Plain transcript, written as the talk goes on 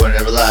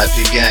live,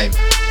 P game.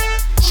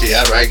 See,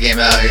 I write game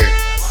out here.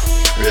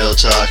 Real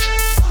talk.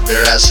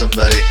 Better ask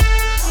somebody.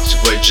 It's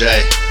your boy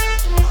Jay.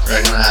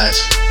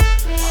 Recognize.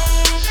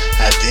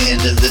 At the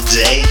end of the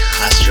day,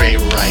 I straight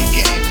write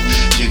game.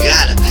 You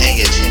gotta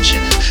pay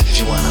attention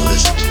if you wanna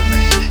listen to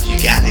me. You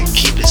gotta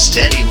keep it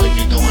steady when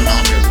you're going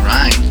on your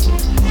grind.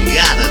 You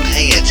gotta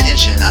pay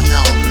attention. I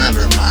tell them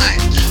never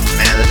mind.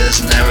 Man, that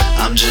doesn't ever.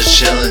 I'm just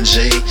chillin',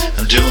 G.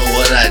 I'm doing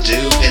what I do,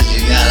 cause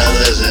you gotta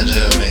listen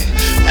to me.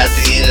 At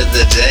the end of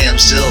the day, I'm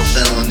still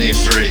felony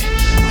free,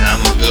 and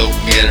I'm a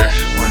go-getter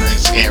when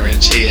it's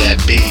guaranteed at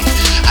B.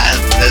 I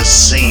have this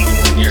scene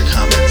when you're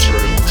coming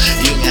through.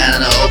 You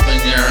gotta open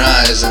your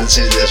eyes and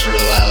see this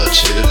real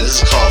attitude.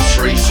 This is called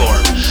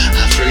freeform.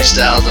 I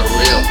freestyle the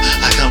real.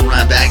 I come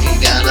right back, you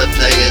gotta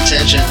pay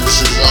attention.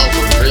 This is all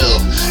for real.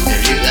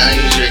 If you gotta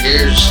use your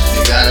ears,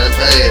 you gotta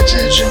pay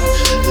attention.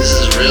 This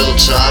is real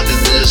talk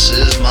and this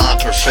is my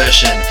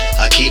profession.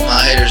 I keep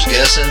my haters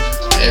guessing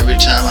every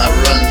time I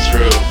run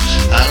through.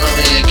 I don't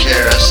even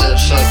care, I said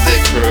fuck the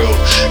crew.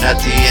 At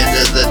the end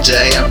of the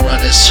day, I'm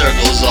running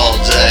circles all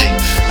day.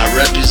 I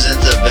represent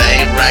the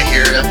Bay right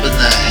here up in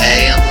the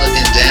hay. I'm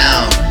looking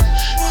down.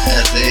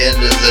 At the end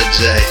of the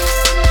day,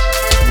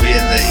 we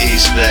in the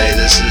East Bay.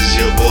 This is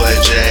your boy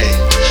Jay.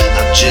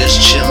 I'm just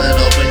chilling,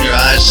 open your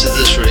eyes to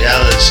this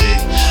reality.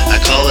 I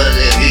call it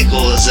an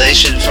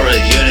equalization for a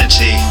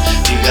unity.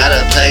 You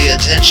gotta pay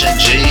attention,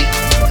 G.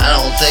 I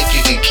don't think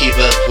you can keep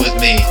up with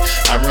me.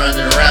 I'm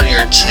running around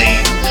your team.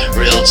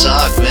 Real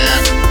talk,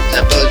 man. I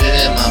put it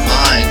in my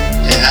mind.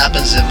 It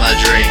happens in my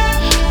dream.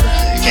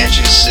 Can't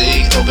you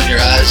see? Open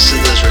your eyes to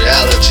this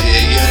reality.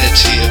 A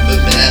unity, a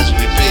movement as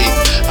we be.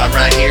 I'm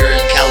right here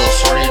in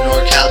California,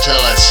 NorCal till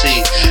I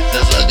see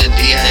the fucking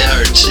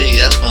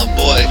DIRT. That's my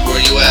boy.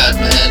 Where you at,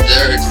 man?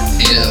 Dirt.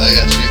 You know, I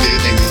got you to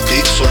make these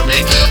beats for me.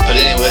 But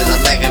anyways,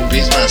 I'm making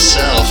beats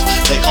myself.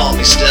 They call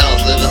me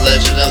Stealth, living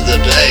legend of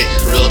the Bay.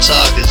 Real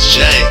talk, it's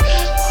Jay.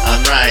 I'm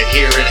right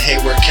here in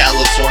Hayward,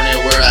 California,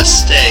 where I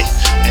stay.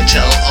 And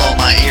tell all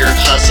my ear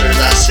hustlers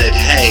I said,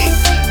 hey,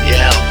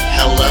 yeah,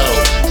 hello.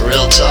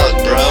 Real talk,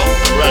 bro.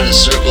 I'm running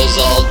circles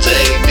all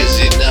day,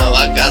 cause you know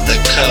I got the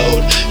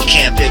code. You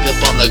can't pick up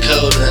on the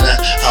code, and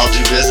I'll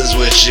do business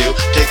with you.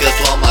 Pick up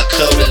on my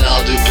code and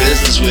I'll do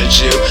business with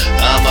you.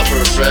 I'm a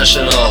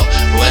professional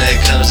when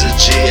it comes to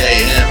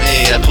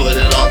GAME. I put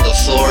it on the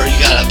floor, you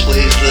gotta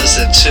please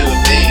listen to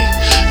me.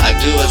 I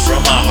do it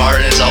from my heart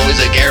and it's always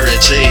a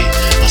guarantee.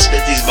 I'll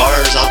spit these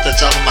bars off the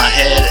top of my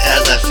head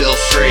as I feel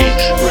free.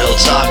 Real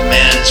talk,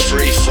 man, it's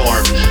free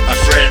form. My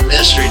friend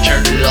Mystery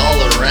turned it all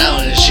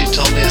around and she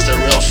told me it's the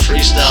real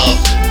freestyle.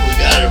 We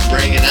gotta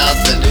bring it out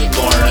the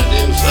newborn, a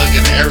new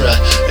fucking era.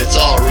 It's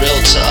all real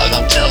talk,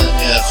 I'm telling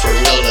you, for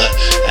real.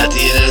 At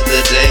the end of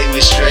the day,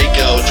 we straight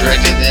go.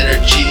 Directed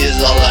energy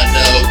is all I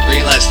know.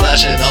 Green lights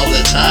flashing all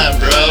the time,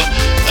 bro.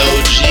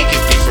 OG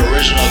can be for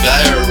original guy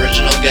or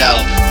original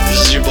gal.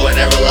 This is your boy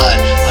Never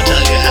Lie. I'm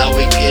telling you how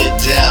we get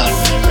down.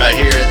 Right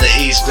here in the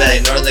East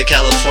Bay, Northern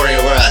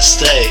California, where I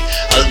stay.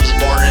 I was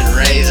born and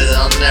raised and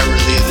I'll never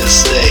leave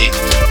this state.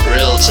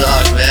 Real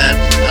talk, man.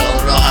 I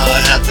don't know how I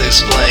have to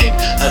explain.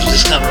 I'm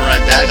just coming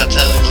right back. I'm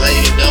telling you,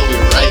 letting you know we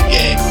right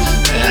game.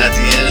 And at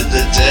the end of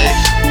the day,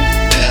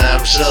 man,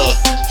 I'm still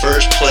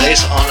first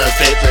place on a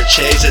paper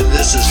chase, and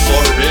this is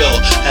for real.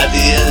 At the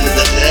end of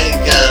the day, you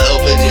gotta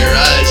open your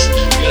eyes.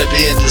 You're gonna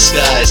be in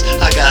disguise.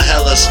 I got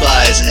hella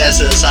spies,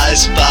 SSI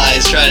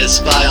spies, try to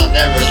spy, I'll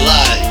never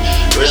lie.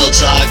 Real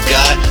talk,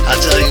 guy, I'll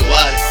tell you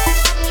why.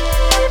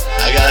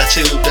 I got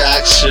 2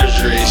 back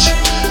surgeries.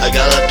 I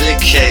got a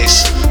big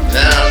case.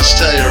 Man, I'll just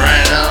tell you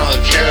right now, I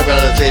don't care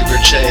about a paper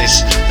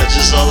chase. It's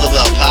just all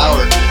about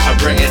power. I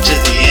bring it to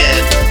the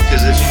end.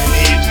 Cause if you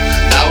need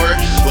power,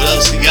 what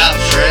else you got,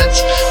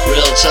 friends?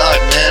 Real talk,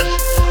 man.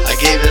 I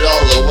gave it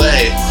all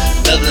away.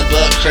 Nothing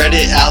but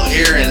credit out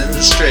here in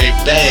the straight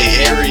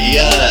Bay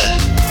area.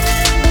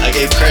 I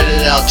gave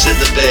credit out to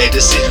the Bay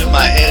to see who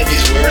my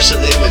enemies were so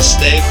they would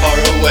stay far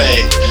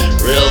away.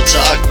 Real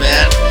talk,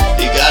 man.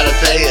 You gotta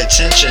pay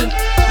attention.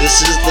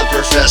 This is the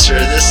professor,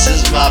 this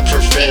is my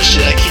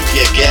profession. I keep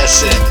you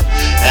guessing.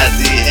 At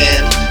the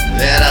end,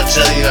 man, I'll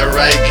tell you, I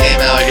write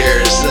game out here.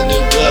 It's the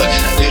new book,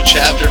 a new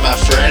chapter, my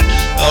friend.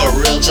 Oh,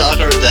 real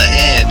talk or the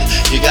end.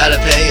 You gotta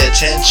pay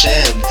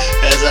attention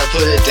as I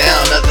put it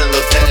down. Nothing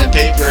but pen and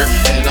paper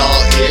and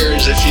all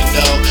ears. If you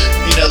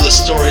know the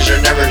stories are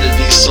never to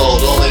be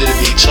sold, only to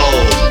be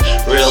told.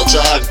 Real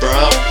talk,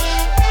 bro.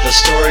 The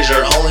stories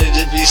are only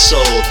to be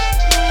sold.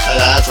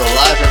 That's a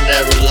lie from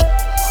Never Lie.